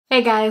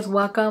Hey guys,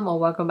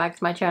 welcome back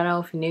to my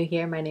channel. If you're new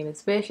here, my name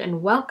is Fish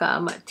and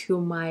welcome to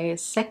my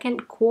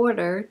second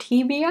quarter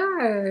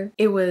TBR.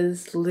 It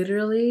was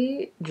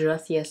literally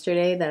just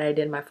yesterday that I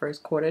did my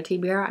first quarter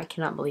TBR. I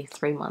cannot believe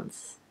 3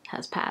 months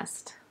has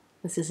passed.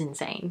 This is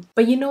insane.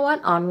 But you know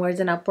what? Onwards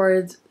and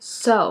upwards.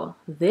 So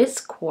this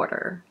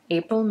quarter,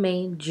 April,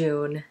 May,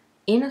 June,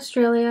 in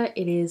Australia,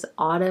 it is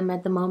autumn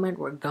at the moment.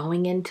 We're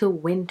going into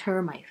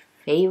winter, my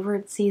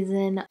favorite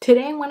season.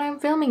 Today when I'm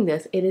filming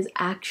this, it is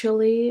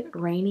actually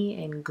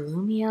rainy and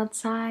gloomy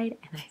outside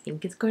and I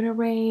think it's going to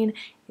rain.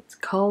 It's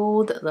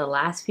cold. The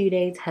last few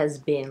days has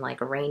been like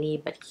rainy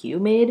but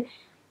humid.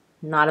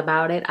 Not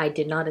about it. I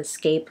did not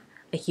escape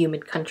a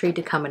humid country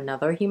to come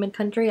another humid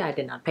country. I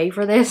did not pay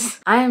for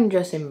this. I am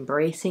just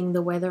embracing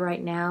the weather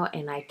right now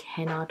and I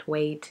cannot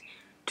wait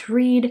to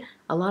read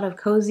a lot of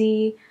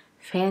cozy,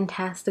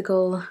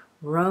 fantastical,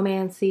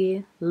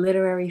 romancy,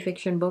 literary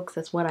fiction books.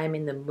 That's what I'm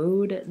in the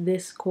mood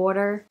this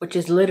quarter, which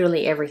is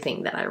literally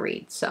everything that I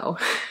read. So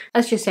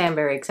let's just say I'm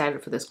very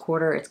excited for this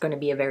quarter. It's going to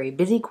be a very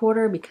busy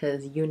quarter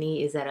because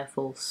uni is at a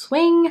full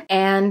swing.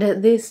 And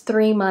this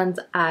 3 months,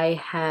 I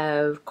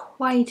have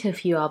quite a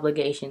few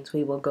obligations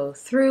we will go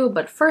through.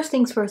 But first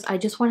things first, I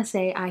just want to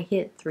say I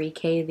hit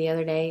 3K the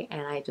other day.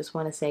 And I just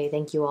want to say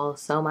thank you all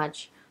so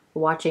much for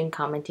watching,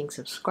 commenting,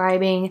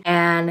 subscribing.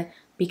 And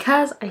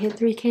because I hit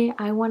 3K,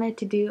 I wanted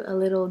to do a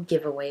little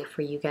giveaway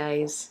for you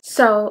guys.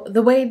 So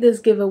the way this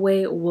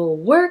giveaway will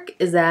work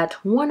is that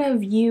one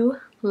of you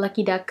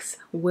lucky ducks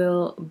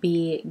will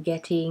be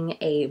getting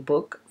a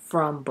book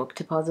from Book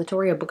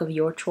Depository, a book of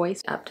your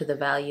choice, up to the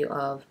value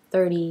of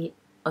 30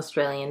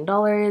 Australian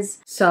dollars.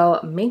 So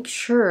make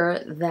sure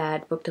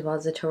that Book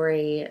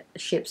Depository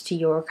ships to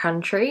your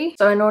country.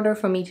 So in order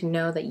for me to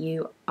know that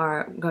you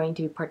are going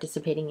to be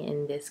participating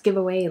in this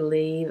giveaway,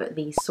 leave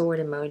the sword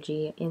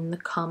emoji in the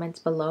comments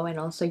below and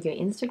also your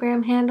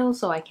Instagram handle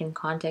so I can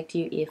contact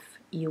you if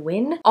you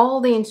win. All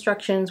the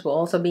instructions will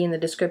also be in the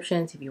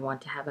descriptions if you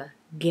want to have a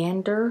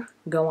gander,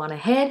 go on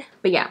ahead.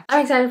 But yeah,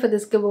 I'm excited for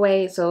this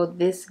giveaway. So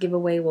this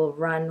giveaway will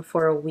run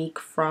for a week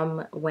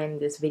from when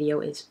this video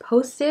is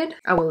posted.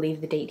 I will leave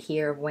the date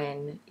here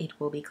when it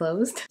will be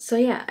closed. So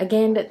yeah,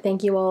 again,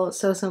 thank you all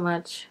so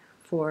much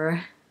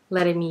for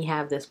letting me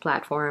have this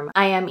platform.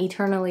 I am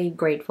eternally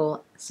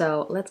grateful.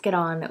 So let's get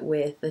on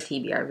with the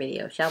TBR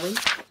video, shall we?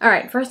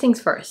 Alright, first things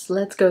first,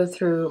 let's go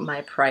through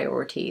my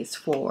priorities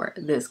for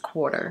this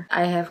quarter.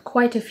 I have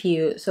quite a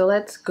few, so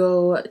let's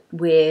go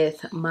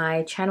with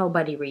my channel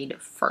buddy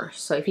read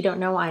first. So if you don't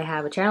know, I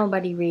have a channel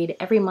buddy read.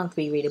 Every month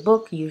we read a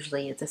book,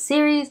 usually it's a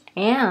series,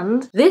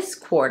 and this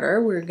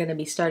quarter we're going to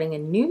be starting a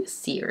new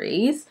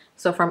series.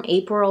 So from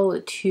April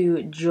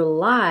to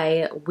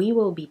July, we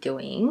will be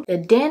doing the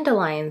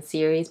Dandelion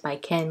series by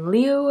Ken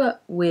Liu,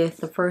 with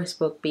the first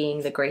book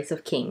being The Grace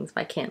of Kings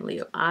by Ken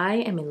Liu. I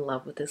am in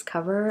love with this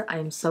cover.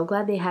 I'm so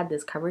glad they had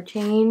this cover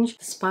change.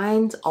 The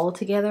spines all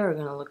together are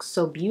gonna look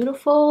so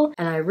beautiful,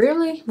 and I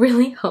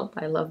really hope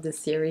I love this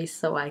series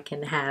so I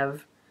can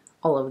have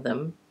all of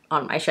them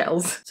on my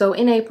shelves. So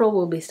in April,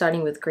 we'll be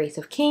starting with Grace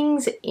of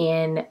Kings.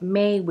 In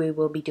May, we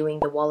will be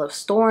doing The Wall of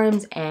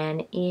Storms.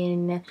 And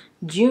in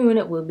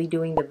June, we'll be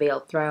doing The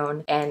Veiled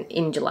Throne. And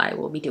in July,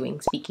 we'll be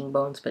doing Speaking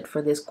Bones. But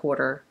for this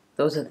quarter,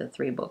 those are the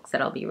 3 books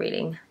that I'll be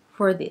reading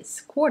for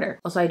this quarter.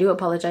 Also, I do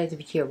apologize if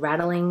you hear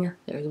rattling.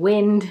 There's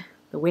wind.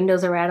 The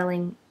windows are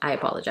rattling. I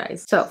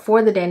apologize. So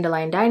for the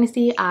Dandelion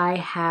Dynasty, I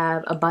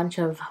have a bunch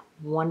of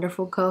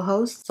wonderful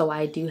co-hosts. So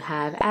I do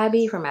have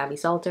Abby from Abby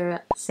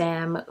Salter,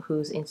 Sam,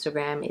 whose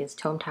Instagram is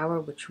Tome Tower,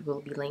 which will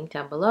be linked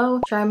down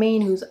below,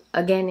 Charmaine, whose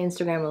again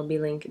Instagram will be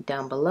linked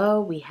down below.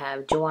 We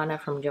have Joanna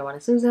from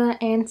Joanna Souza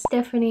and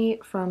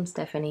Stephanie from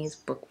Stephanie's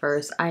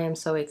Bookverse. I am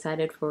so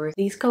excited for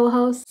these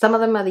co-hosts. Some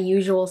of them are the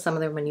usual, some of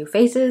them are new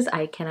faces.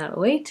 I cannot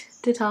wait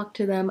to talk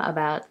to them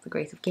about The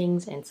Grace of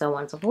Kings and so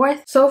on and so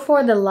forth. So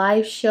for the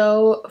live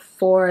show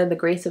for The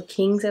Grace of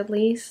Kings, at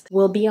least,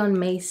 will be on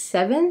May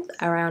 7th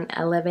around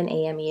 11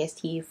 a.m.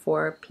 EST,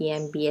 4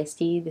 p.m.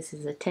 BST. This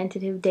is a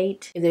tentative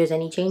date. If there's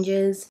any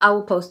changes, I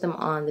will post them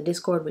on the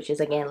Discord, which is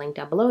again linked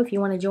down below if you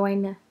want to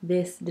join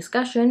this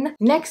discussion.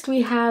 Next,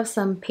 we have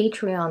some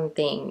Patreon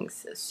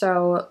things.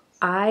 So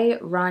I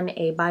run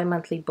a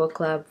bi-monthly book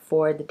club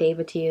for the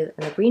David tier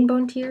and the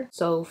Greenbone tier.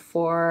 So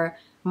for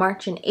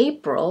March and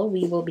April,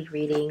 we will be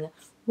reading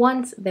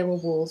Once There Were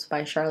Wolves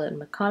by Charlotte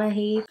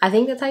McConaughey. I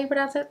think that's how you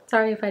pronounce it.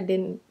 Sorry if I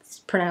didn't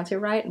pronounce it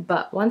right,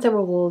 but Once There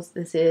Were Wolves,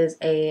 this is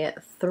a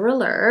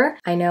thriller.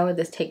 I know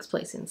this takes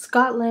place in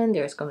Scotland.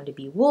 There's going to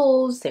be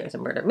wolves. There's a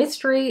murder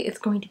mystery. It's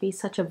going to be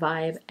such a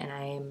vibe, and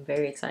I am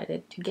very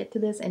excited to get to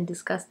this and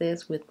discuss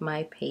this with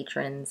my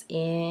patrons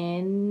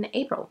in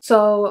April.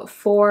 So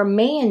for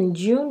May and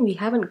June, we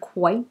haven't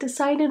quite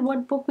decided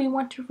what book we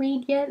want to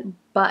read yet,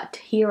 but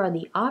here are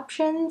the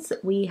options.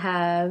 We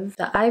have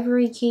The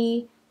Ivory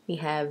Key, we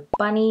have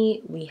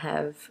Bunny, we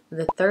have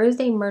The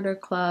Thursday Murder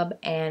Club,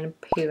 and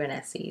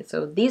Piranesi.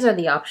 So these are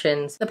the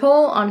options. The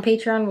poll on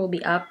Patreon will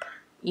be up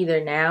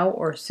either now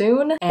or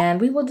soon, and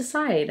we will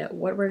decide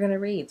what we're gonna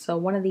read. So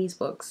one of these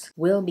books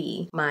will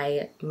be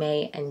my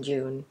May and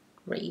June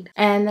read.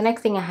 And the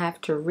next thing I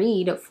have to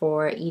read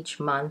for each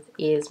month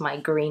is my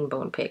green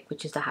bone pick,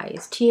 which is the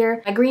highest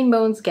tier. My green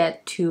bones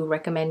get to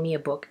recommend me a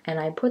book, and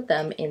I put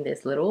them in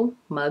this little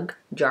mug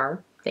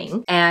jar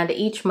thing, and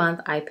each month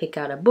I pick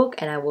out a book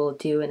and I will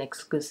do an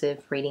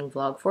exclusive reading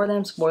vlog for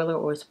them, spoiler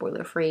or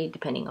spoiler free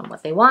depending on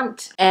what they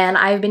want. And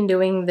I've been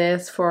doing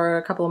this for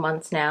a couple of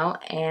months now,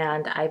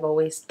 and I've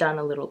always done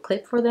a little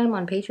clip for them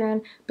on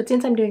Patreon, but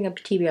since I'm doing a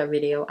TBR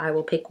video, I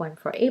will pick one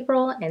for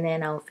April and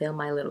then I'll film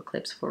my little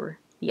clips for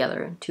the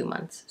other 2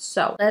 months.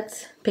 So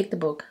let's pick the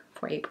book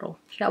for April,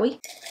 shall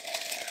we?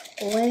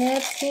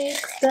 Let's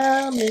mix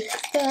them,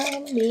 mix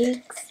them,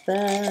 mix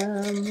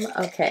them.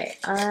 Okay,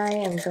 I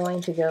am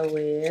going to go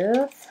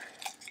with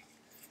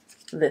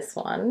this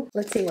one.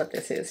 Let's see what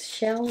this is,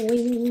 shall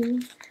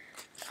we?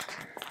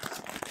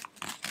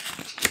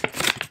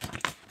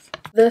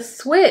 The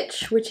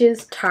Switch, which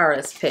is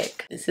Tara's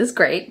pick. This is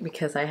great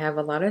because I have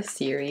a lot of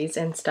series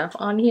and stuff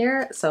on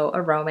here, so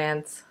a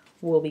romance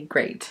will be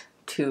great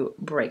to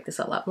break this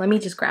all up. Let me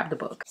just grab the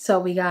book. So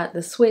we got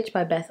The Switch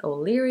by Beth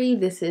O'Leary.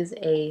 This is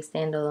a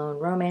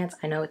standalone romance.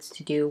 I know it's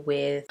to do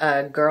with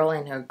a girl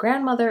and her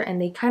grandmother, and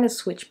they kind of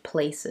switch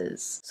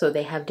places, so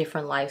they have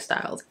different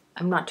lifestyles.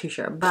 I'm not too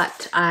sure,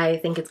 but I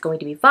think it's going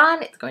to be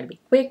fun, it's going to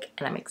be quick,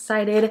 and I'm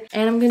excited.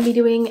 And I'm going to be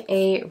doing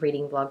a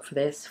reading vlog for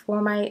this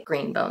for my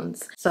green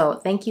bones. So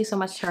thank you so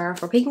much, Tara,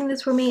 for picking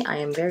this for me. I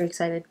am very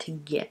excited to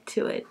get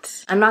to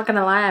it. I'm not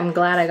gonna lie, I'm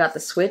glad I got the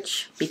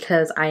Switch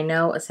because I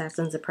know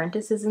Assassin's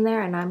Apprentice is in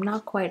there, and I'm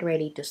not quite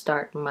ready to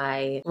start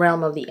my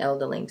Realm of the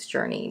Elderlings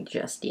journey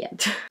just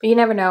yet. But you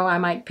never know, I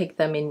might pick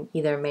them in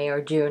either May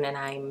or June, and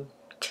I'm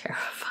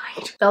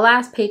terrified. The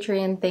last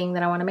Patreon thing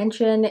that I want to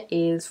mention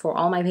is for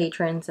all my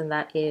patrons, and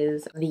that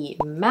is the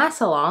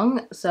Mass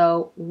Along.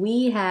 So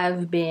we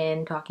have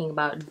been talking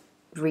about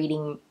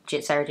reading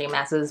Sarah J.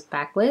 Maas's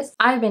backlist.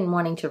 I've been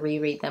wanting to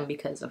reread them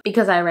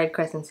because I read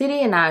Crescent City,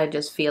 and now I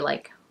just feel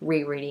like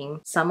rereading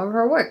some of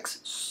her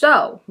works.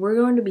 So we're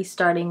going to be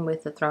starting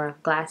with the Throne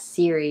of Glass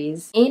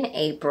series in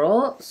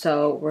April.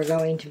 So we're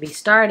going to be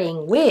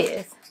starting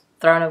with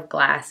Throne of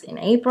Glass in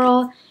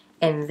April,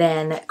 and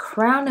then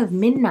Crown of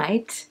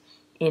Midnight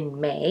in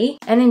May,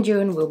 and in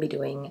June we'll be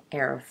doing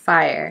Heir of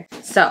Fire.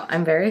 So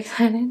I'm very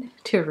excited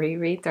to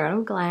reread Throne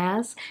of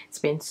Glass. It's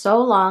been so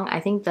long. I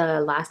think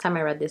the last time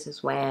I read this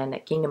is when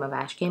Kingdom of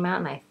Ash came out,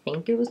 and I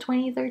think it was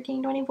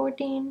 2013,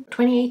 2014,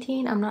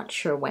 2018. I'm not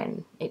sure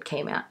when it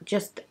came out,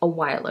 just a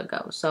while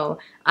ago. So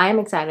I'm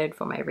excited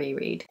for my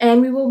reread.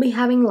 And we will be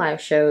having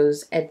live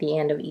shows at the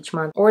end of each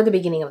month or the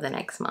beginning of the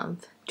next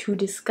month to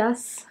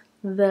discuss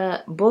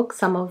the book.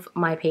 Some of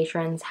my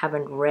patrons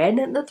haven't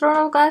read the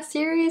Throne of Glass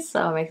series,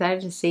 so I'm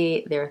excited to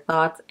see their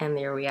thoughts and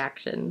their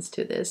reactions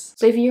to this.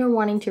 So if you're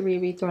wanting to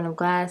reread Throne of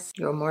Glass,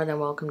 you're more than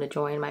welcome to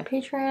join my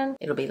Patreon.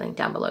 It'll be linked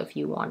down below if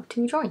you want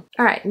to join.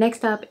 Alright,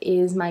 next up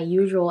is my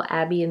usual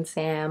Abby and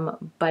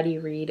Sam buddy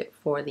read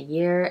for the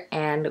year,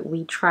 and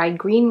we tried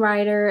Green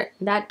Rider.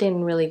 That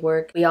didn't really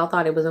work. We all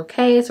thought it was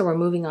okay, so we're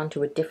moving on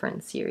to a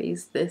different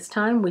series this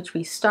time, which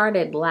we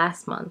started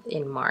last month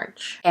in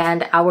March.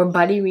 And our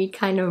buddy read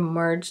kind of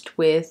merged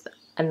with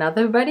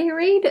another buddy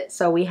read.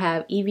 So we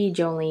have Evie,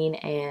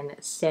 Jolene, and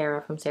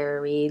Sarah from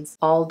Sarah Reads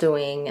all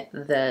doing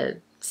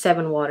the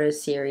Seven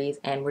Waters series,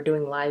 and we're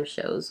doing live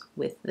shows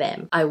with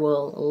them. I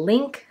will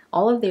link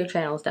all of their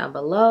channels down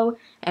below,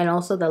 and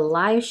also the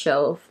live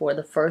show for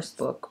the first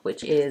book,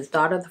 which is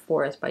Daughter of the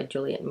Forest by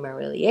Juliette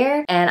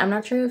Marillier. And I'm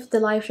not sure if the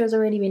live show's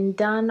already been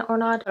done or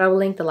not, but I will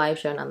link the live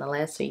show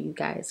nonetheless so you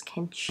guys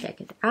can check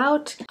it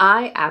out.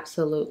 I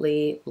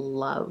absolutely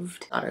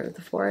loved Daughter of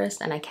the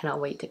Forest, and I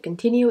cannot wait to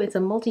continue. It's a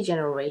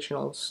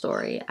multi-generational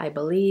story, I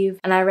believe,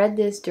 and I read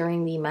this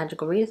during the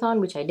Magical Readathon,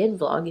 which I did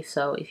vlog,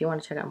 so if you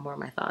want to check out more of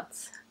my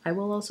thoughts, I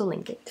will also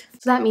link it.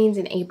 So that means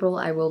in April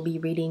I will be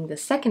reading the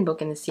second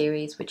book in the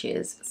series, which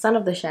is Son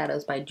of the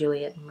Shadows by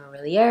Juliette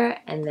Marillier,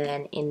 and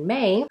then in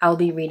May I'll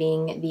be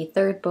reading the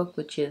third book,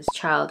 which is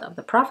Child of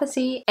the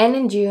Prophecy, and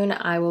in June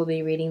I will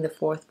be reading the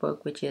fourth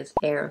book, which is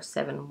Heir of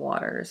Seven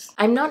Waters.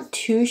 I'm not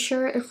too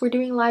sure if we're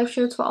doing live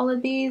shows for all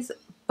of these,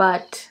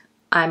 but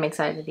I'm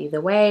excited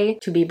either way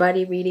to be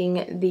buddy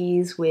reading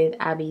these with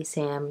Abby,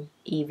 Sam,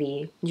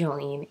 Evie,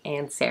 Jolene,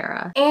 and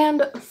Sarah.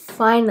 And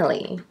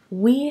finally,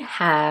 we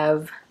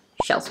have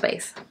Shelf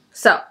Space.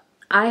 So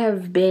I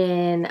have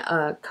been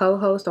a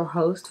co-host or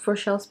host for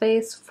Shelf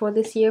Space for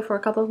this year for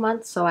a couple of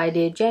months. So I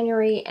did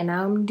January, and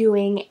now I'm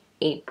doing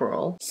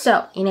April.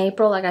 So in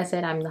April, like I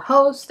said, I'm the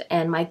host,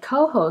 and my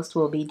co-host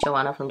will be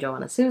Joanna from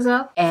Joanna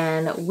Souza,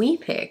 and we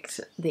picked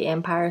The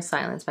Empire's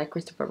Silence by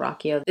Christopher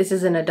Rocchio. This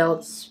is an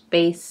adult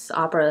space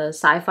opera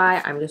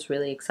sci-fi. I'm just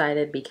really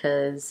excited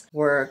because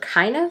we're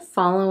kind of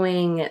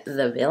following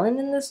the villain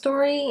in the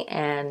story,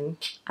 and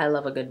I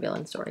love a good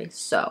villain story.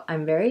 So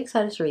I'm very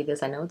excited to read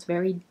this. I know it's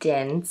very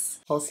dense.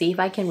 We'll see if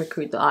I can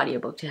recruit the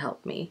audiobook to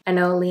help me. I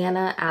know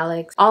Leanna,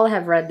 Alex, all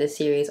have read this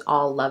series,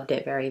 all loved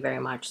it very, very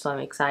much, so I'm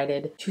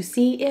excited to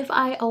see if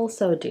I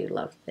also do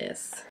love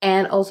this.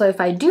 And also,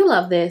 if I do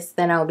love this,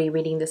 then I'll be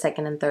reading the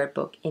second and third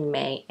book in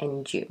May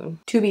and June.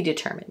 To be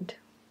determined.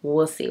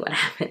 we'll see what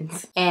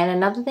happens. And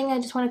another thing I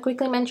just want to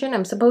quickly mention,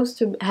 I'm supposed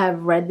to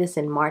have read this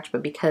in March,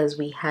 but because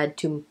we had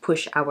to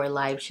push our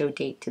live show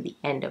date to the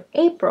end of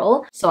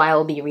April, so I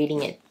will be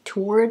reading it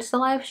towards the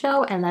live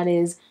show, and that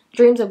is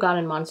Dreams of God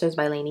and Monsters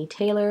by Laini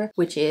Taylor,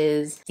 which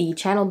is the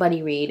channel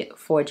buddy read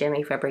for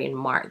January, February, and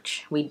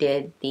March. We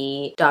did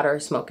the Daughter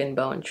of Smoke and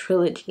Bone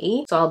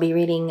trilogy, so I'll be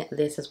reading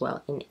this as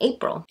well in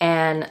April.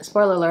 And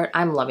spoiler alert,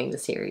 I'm loving the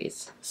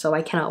series, so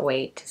I cannot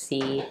wait to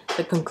see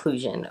the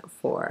conclusion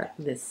for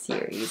this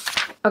series.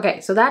 Okay,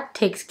 so that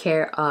takes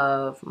care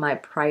of my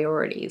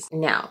priorities.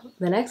 Now,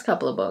 the next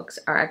couple of books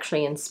are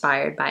actually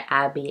inspired by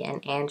Abby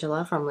and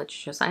Angela from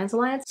Literature Science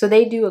Alliance. So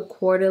they do a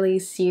quarterly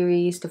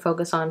series to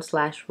focus on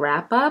 /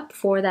 wrap up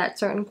for that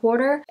certain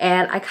quarter,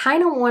 and I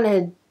kind of want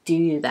to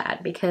do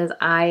that because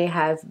I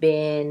have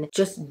been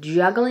just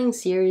juggling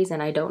series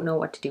and I don't know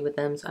what to do with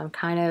them, so I'm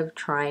kind of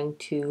trying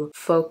to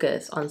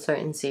focus on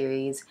certain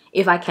series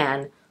if I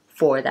can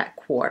for that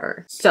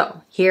quarter.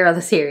 So here are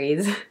the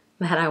series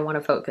that I want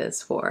to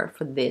focus for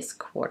this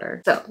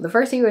quarter. So the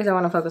first series I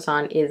want to focus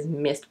on is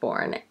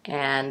Mistborn,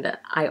 and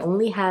I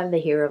only have the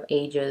Hero of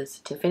Ages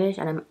to finish,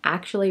 and I'm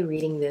actually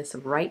reading this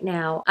right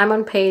now. I'm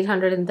on page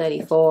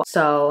 134,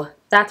 so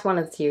that's one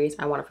of the series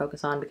I want to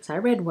focus on because I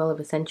read Well of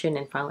Ascension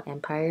and Final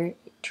Empire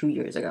 2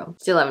 years ago.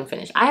 Still haven't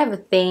finished. I have a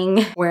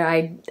thing where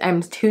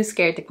I'm too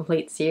scared to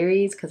complete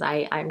series because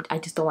I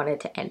just don't want it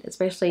to end,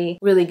 especially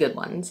really good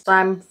ones. So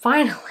I'm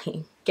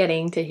finally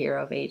getting to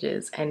Hero of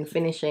Ages and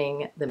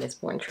finishing the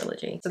Mistborn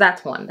trilogy. So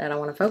that's one that I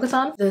want to focus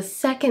on. The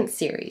second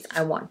series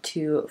I want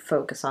to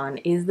focus on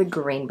is the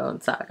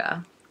Greenbone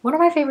Saga. One of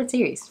my favorite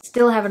series.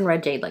 Still haven't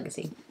read Jade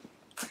Legacy,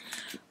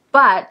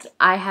 but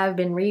I have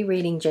been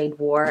rereading Jade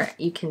War.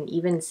 You can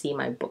even see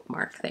my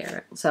bookmark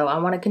there. So I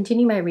want to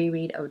continue my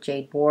reread of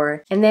Jade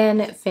War and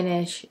then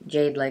finish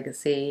Jade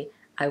Legacy.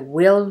 I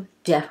will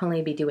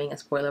definitely be doing a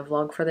spoiler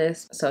vlog for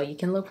this, so you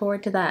can look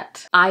forward to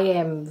that. I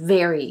am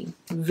very,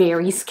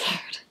 very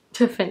scared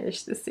to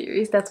finish this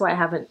series. That's why I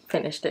haven't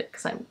finished it,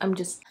 because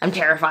I'm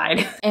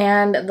terrified.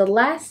 And the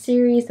last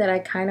series that I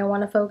kind of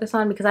want to focus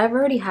on, because I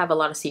already have a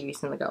lot of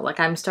series in the go.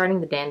 Like I'm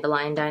starting the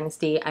Dandelion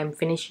Dynasty, I'm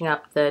finishing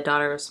up the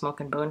Daughter of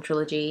Smoke and Bone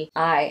trilogy,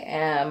 I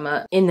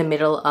am in the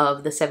middle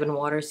of the Seven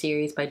Waters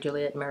series by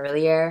Juliette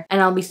Marillier,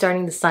 and I'll be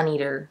starting the Sun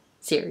Eater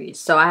series.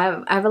 So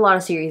I have a lot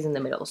of series in the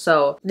middle.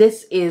 So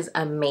this is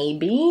a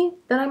maybe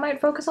that I might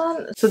focus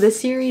on. So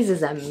this series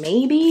is a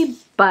maybe,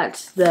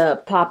 but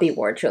the Poppy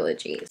War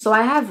trilogy. So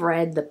I have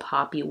read the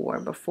Poppy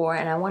War before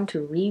and I want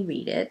to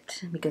reread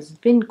it because it's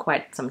been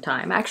quite some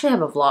time. I actually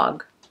have a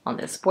vlog on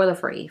this, spoiler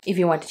free, if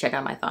you want to check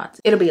out my thoughts.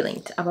 It'll be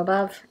linked up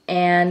above.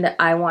 And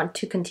I want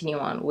to continue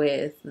on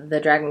with the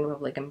Dragon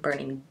Republic and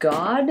Burning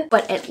God,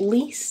 but at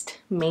least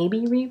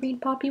maybe reread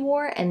Poppy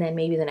War, and then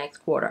maybe the next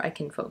quarter I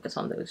can focus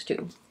on those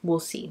two. We'll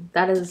see.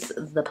 That is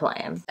the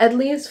plan. At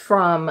least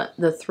from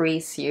the 3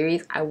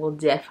 series, I will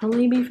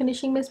definitely be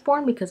finishing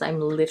Mistborn because I'm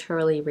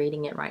literally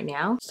reading it right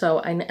now.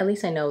 So at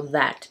least I know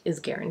that is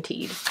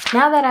guaranteed.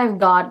 Now that I've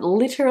got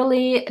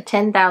literally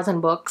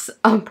 10,000 books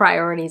of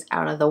priorities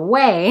out of the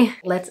way,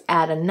 let's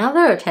add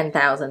another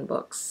 10,000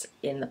 books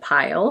in the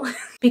pile.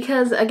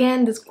 Because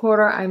again, this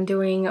quarter I'm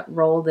doing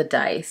Roll the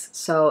Dice.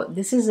 So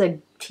this is a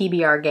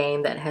TBR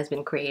game that has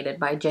been created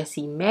by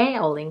Jessie May.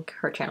 I'll link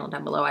her channel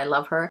down below. I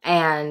love her.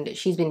 And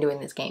she's been doing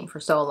this game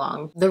for so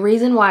long. The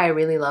reason why I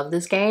really love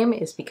this game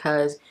is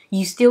because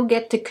you still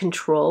get to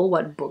control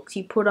what books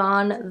you put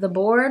on the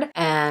board,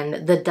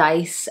 and the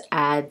dice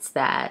adds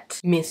that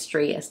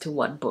mystery as to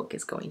what book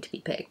is going to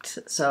be picked.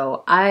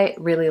 So I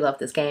really love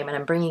this game, and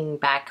I'm bringing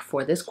back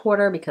for this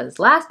quarter because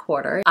last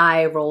quarter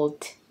I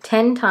rolled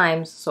 10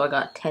 times, so I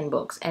got 10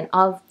 books. And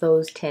of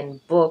those 10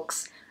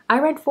 books, I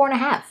read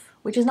 4.5.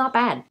 Which is not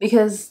bad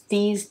because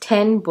these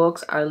 10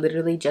 books are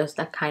literally just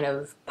a kind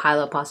of pile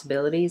of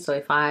possibilities. So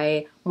if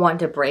I want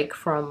to break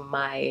from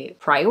my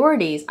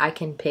priorities, I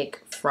can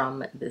pick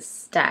from this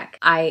stack.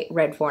 I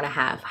read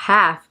 4.5,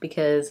 half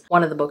because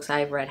one of the books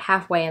I've read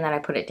halfway and then I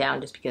put it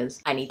down just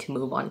because I need to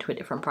move on to a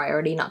different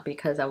priority, not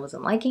because I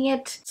wasn't liking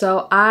it.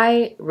 So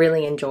I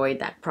really enjoyed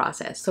that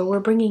process. So we're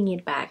bringing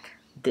it back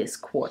this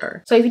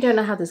quarter. So if you don't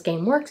know how this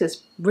game works,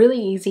 it's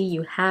really easy.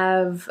 You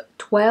have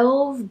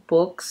 12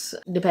 books,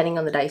 depending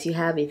on the dice you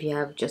have. If you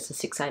have just a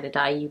 6-sided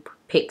die, you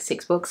pick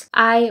 6 books.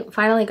 I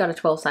finally got a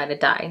 12-sided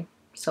die,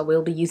 so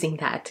we'll be using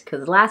that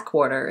because last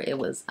quarter it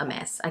was a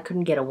mess. I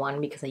couldn't get a 1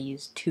 because I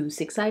used 2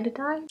 6-sided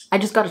die. I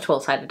just got a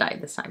 12-sided die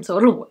this time, so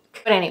it'll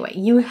work. But anyway,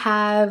 you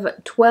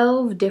have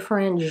 12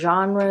 different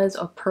genres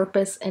of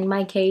purpose in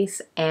my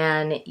case,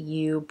 and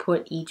you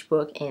put each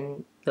book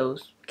in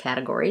those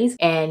categories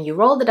and you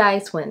roll the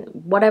dice. When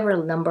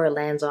whatever number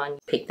lands on, you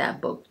pick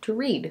that book to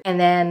read, and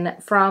then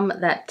from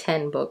that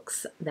 10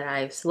 books that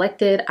I've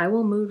selected, I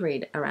will mood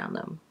read around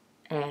them,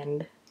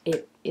 and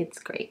it's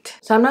great.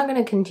 So I'm not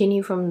going to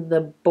continue from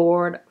the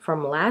board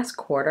from last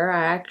quarter.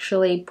 I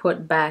actually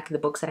put back the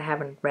books that I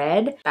haven't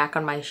read back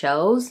on my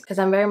shelves because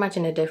I'm very much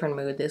in a different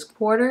mood this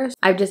quarter.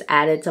 I've just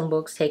added some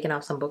books, taken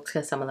off some books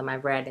because some of them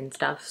I've read and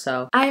stuff.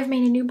 So I have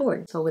made a new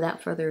board. So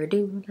without further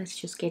ado, let's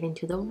just get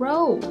into the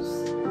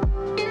rolls.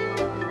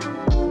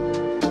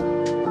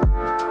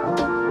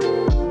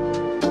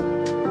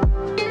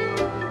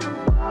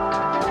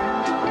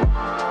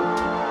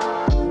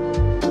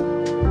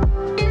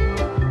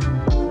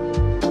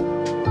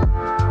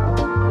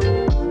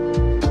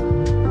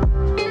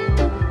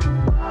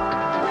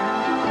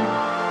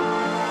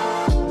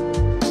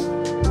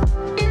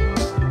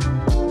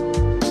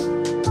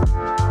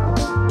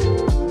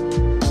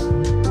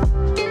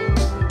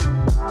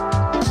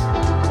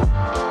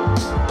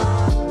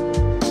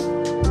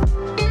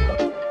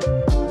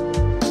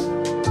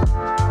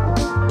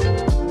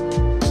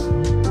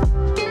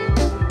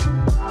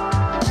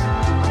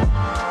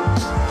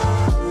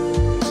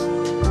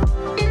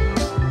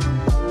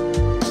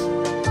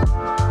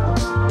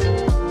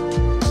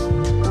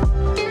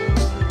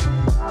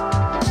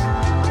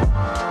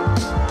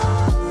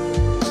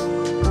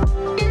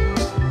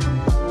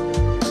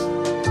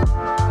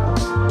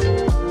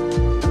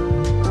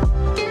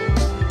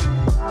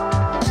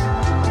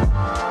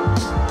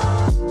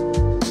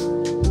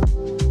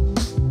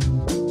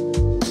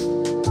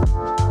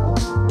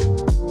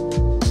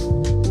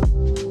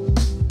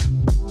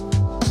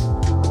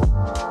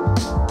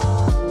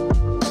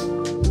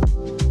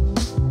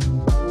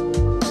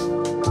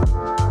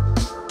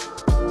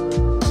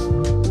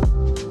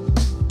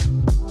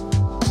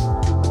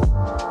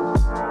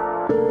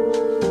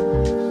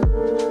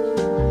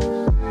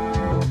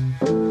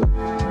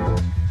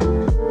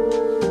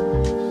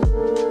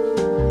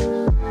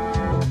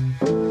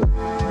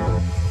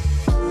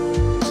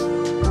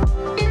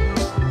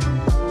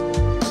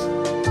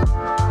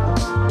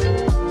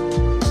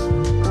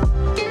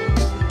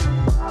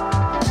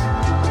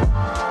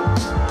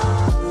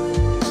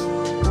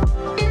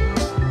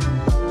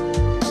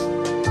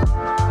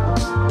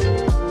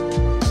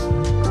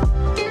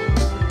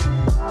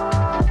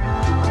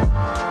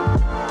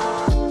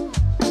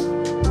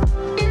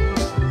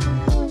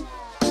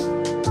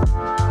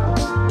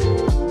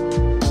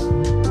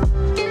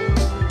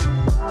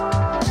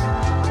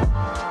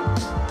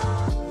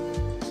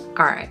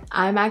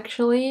 I'm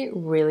actually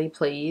really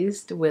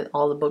pleased with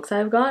all the books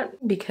I've got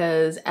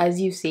because, as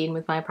you've seen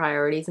with my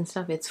priorities and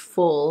stuff, it's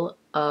full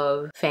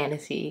of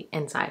fantasy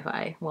and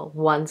sci-fi. Well,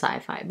 one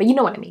sci-fi, but you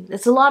know what I mean.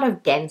 It's a lot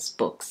of dense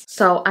books.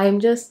 So I'm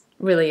just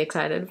really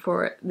excited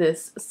for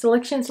this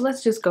selection. So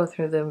let's just go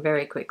through them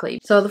very quickly.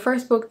 So the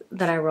first book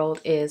that I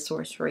rolled is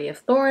Sorcery of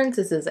Thorns.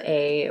 This is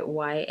a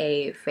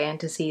YA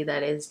fantasy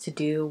that is to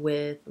do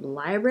with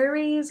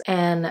libraries,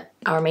 and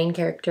our main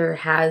character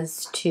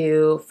has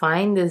to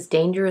find this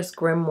dangerous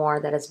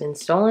grimoire that has been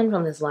stolen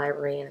from this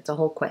library, and it's a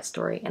whole quest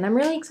story, and I'm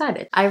really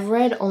excited. I've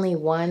read only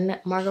one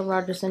Margaret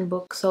Rogerson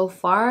book so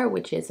far,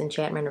 which is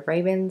Enchantment of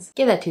Ravens.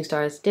 Give that 2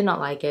 stars, did not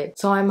like it.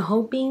 So I'm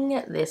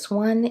hoping this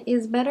one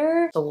is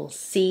better. So we'll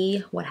see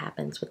what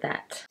happens with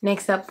that.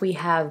 Next up we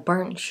have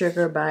Burnt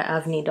Sugar by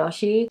Avni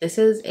Doshi. This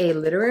is a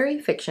literary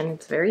fiction.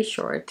 It's very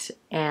short,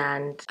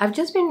 and I've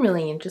just been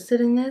really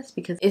interested in this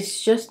because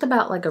it's just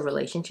about like a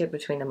relationship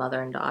between the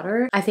mother and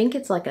daughter. I think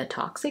it's like a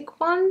toxic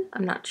one.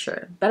 I'm not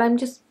sure, but I'm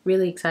just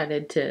really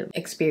excited to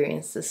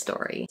experience this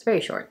story. It's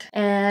very short,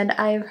 and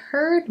I've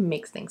heard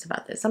mixed things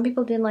about this. Some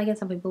people didn't like it,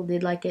 some people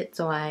did like it,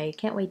 so I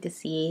can't wait to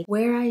see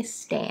where I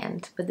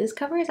stand. But this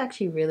cover is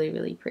actually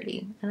really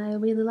pretty, and I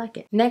really like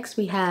it. Next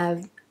we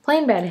have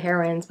Plain Bad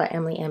Herons by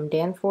Emily M.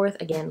 Danforth.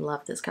 Again,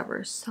 love this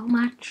cover so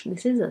much.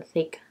 This is a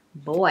thick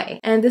boy.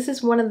 And this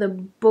is one of the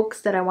books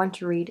that I want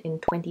to read in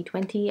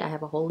 2020. I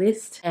have a whole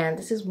list, and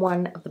this is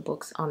one of the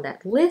books on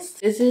that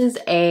list. This is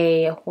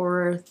a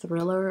horror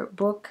thriller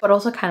book, but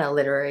also kind of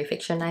literary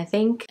fiction, I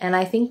think. And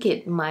I think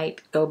it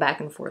might go back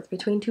and forth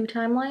between 2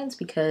 timelines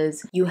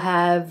because you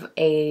have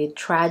a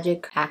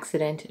tragic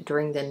accident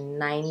during the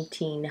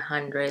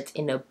 1900s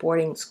in a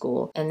boarding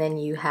school, and then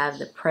you have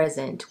the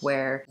present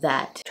where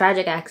that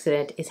tragic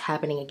accident is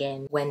happening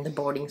again when the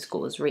boarding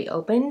school is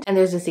reopened, and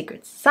there's a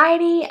secret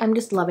society. I'm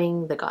just loving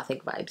the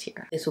gothic vibes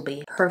here. This will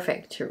be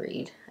perfect to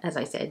read, as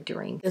I said,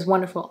 during this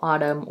wonderful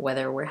autumn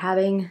weather we're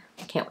having.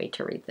 I can't wait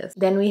to read this.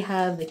 Then we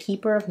have The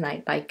Keeper of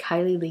Night by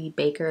Kylie Lee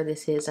Baker.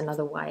 This is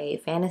another YA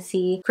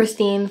fantasy.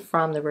 Christine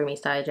from the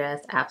Roomies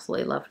Digest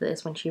absolutely loved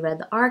this when she read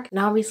the arc, and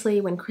obviously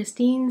when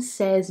Christine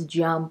says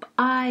jump,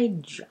 I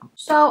jump.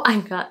 So I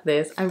got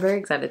this. I'm very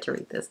excited to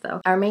read this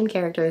though. Our main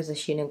character is a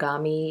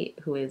Shinigami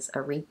who is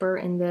a reaper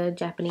in the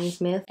Japanese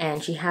myth,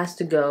 and she has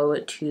to go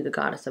to the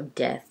goddess of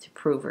death to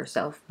prove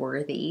herself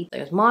worthy.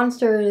 There's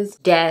monsters,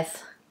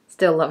 death,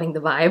 still loving the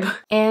vibe,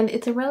 and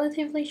it's a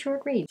relatively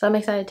short read, so I'm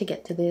excited to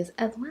get to this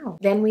as well.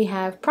 Then we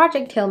have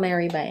Project Hail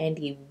Mary by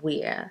Andy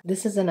Weir.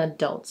 This is an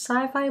adult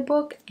sci-fi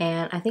book,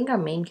 and I think our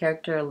main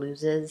character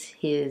loses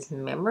his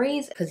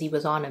memories because he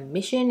was on a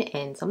mission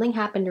and something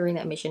happened during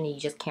that mission he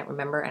just can't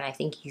remember, and I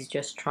think he's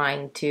just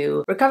trying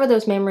to recover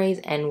those memories,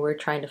 and we're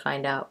trying to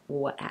find out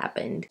what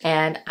happened.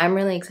 And I'm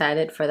really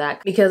excited for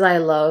that because I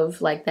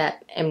love like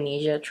that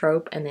amnesia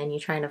trope, and then you're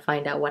trying to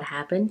find out what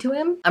happened to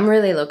him. I'm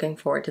really looking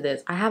forward to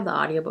this. I have the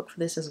audiobook for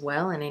this as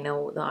well, and I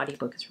know the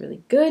audiobook is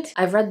really good.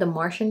 I've read The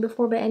Martian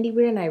before by Andy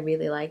Weir, and I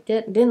really liked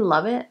it. Didn't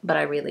love it, but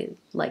I really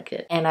liked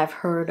it, and I've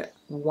heard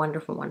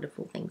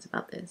wonderful things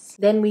about this.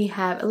 Then we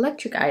have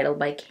Electric Idol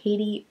by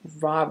Katie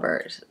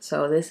Roberts.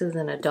 So this is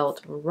an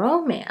adult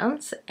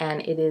romance,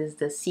 and it is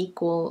the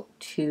sequel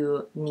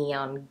to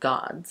Neon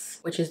Gods,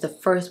 which is the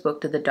first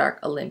book to the Dark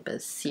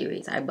Olympus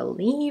series, I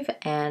believe,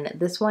 and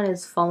this one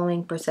is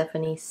following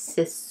Persephone's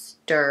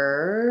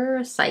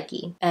sister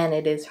Psyche, and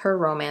it is her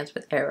romance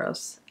with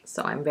Eros.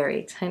 So I'm very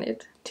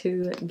excited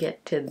to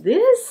get to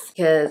this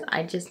because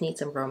I just need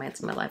some romance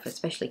in my life,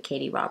 especially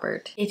Katie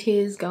Robert. It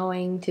is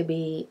going to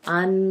be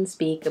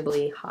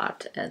unspeakably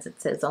hot, as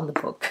it says on the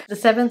book. The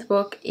 7th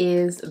book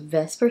is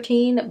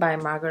Vespertine by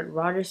Margaret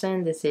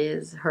Rogerson. This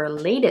is her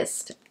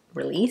latest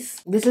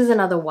release. This is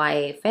another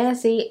YA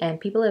fantasy,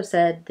 and people have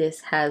said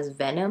this has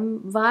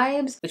Venom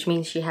vibes, which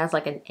means she has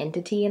like an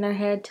entity in her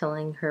head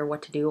telling her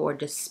what to do or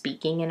just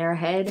speaking in her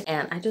head,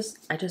 and I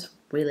just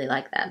really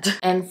like that.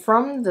 And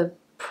from the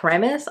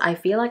premise, I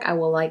feel like I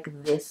will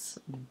like this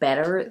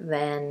better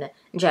than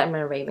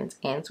Enchantment of Ravens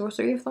and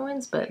Sorcery of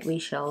Thorns, but we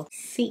shall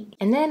see.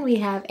 And then we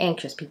have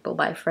Anxious People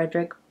by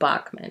Frederick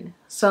Bachman.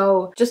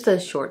 So just a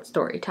short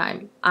story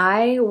time.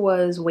 I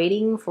was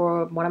waiting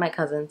for one of my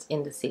cousins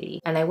in the city,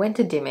 and I went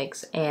to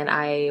Dimmicks, and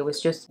I was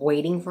just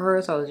waiting for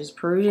her, so I was just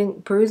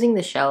perusing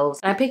the shelves,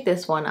 and I picked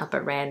this one up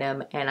at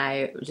random, and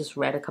I just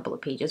read a couple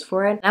of pages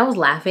for it. And I was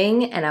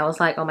laughing, and I was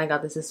like, oh my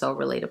god, this is so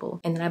relatable.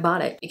 And then I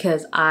bought it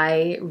because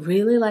I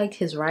really liked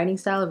his writing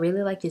style,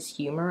 really liked his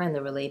humor and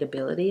the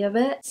relatability of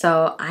it.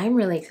 So I'm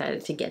really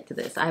excited to get to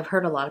this. I've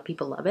heard a lot of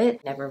people love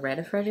it. Never read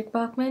a Frederick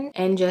Bachman,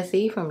 and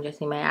Jessie from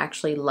Jessie May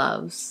actually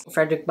loves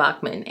Frederick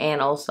Bachman and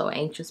also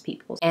Anxious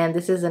People. And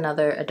this is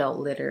another adult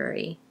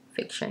literary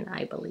fiction,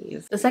 I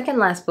believe. The second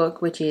last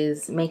book, which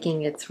is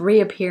making its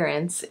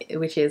reappearance,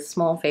 which is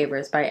Small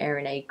Favors by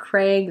Erin A.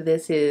 Craig.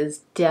 This is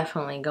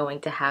definitely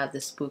going to have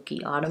the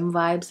spooky autumn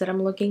vibes that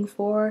I'm looking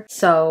for.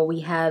 So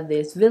we have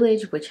this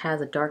village which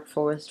has a dark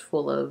forest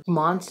full of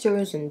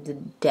monsters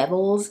and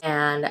devils,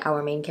 and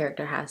our main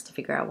character has to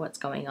figure out what's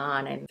going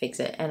on and fix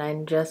it. And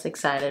I'm just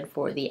excited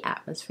for the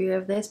atmosphere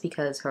of this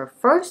because her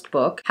first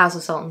book, House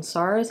of Salt and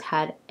Stars,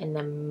 had an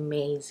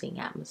amazing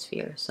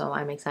atmosphere. So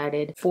I'm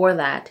excited for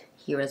that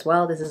here as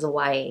well. This is a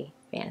YA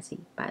fantasy,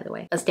 by the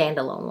way. A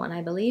standalone one,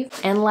 I believe.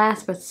 And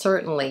last but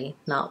certainly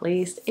not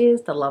least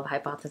is The Love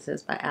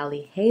Hypothesis by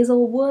Ali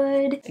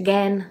Hazelwood.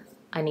 Again,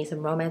 I need some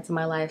romance in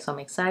my life, so I'm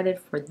excited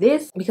for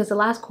this because the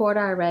last quarter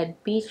I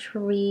read Beach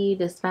Read,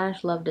 The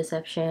Spanish Love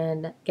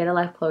Deception, Get a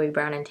Life Chloe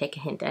Brown, and Take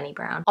a Hint Annie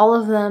Brown. All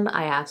of them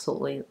I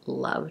absolutely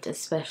loved,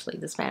 especially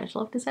The Spanish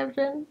Love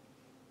Deception.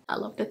 I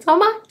loved it so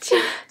much.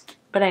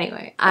 But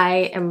anyway,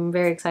 I am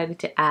very excited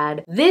to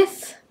add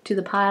this to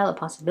the pile of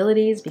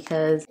possibilities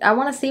because I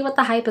want to see what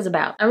the hype is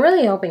about. I'm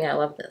really hoping I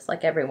love this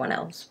like everyone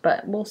else,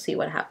 but we'll see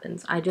what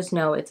happens. I just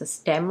know it's a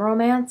STEM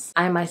romance.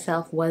 I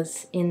myself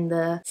was in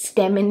the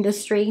STEM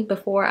industry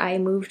before I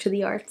moved to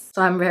the arts,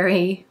 so I'm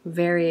very,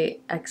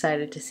 very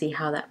excited to see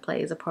how that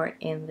plays a part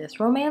in this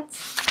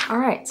romance.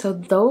 Alright, so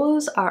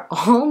those are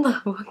all the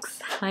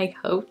books I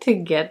hope to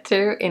get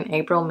to in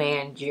April,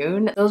 May, and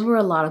June. Those were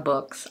a lot of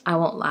books, I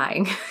won't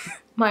lie.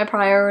 My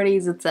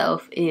priorities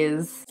itself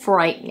is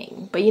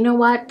frightening. But you know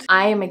what?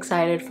 I am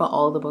excited for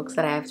all the books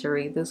that I have to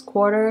read this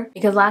quarter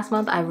because last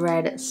month I've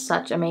read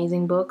such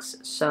amazing books,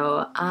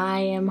 so I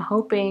am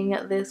hoping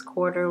this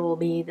quarter will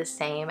be the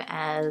same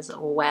as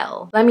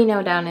well. Let me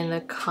know down in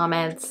the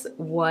comments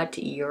what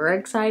you're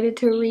excited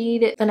to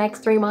read the next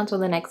 3 months or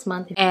the next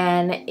month,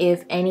 and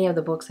if any of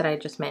the books that I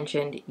just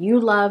mentioned you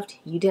loved,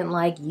 you didn't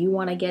like, you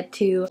want to get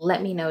to,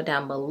 let me know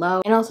down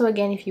below. And also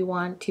again, if you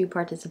want to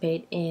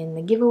participate in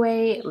the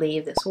giveaway,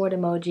 leave the sword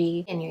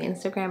emoji and your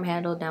Instagram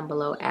handle down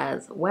below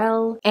as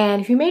well.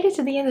 And if you made it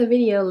to the end of the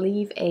video,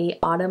 leave a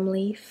autumn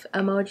leaf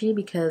emoji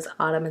because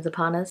autumn is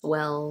upon us.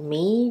 Well,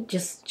 me,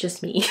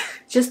 just me,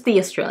 just the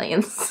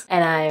Australians.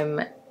 And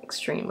I'm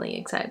extremely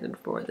excited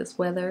for this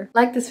weather.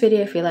 Like this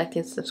video if you liked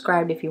it,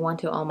 subscribe if you want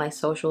to. All my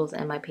socials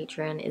and my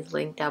Patreon is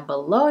linked down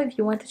below if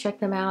you want to check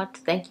them out.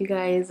 Thank you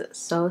guys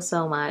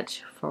so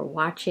much for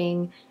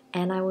watching,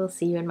 and I will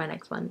see you in my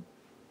next one.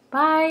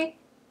 Bye!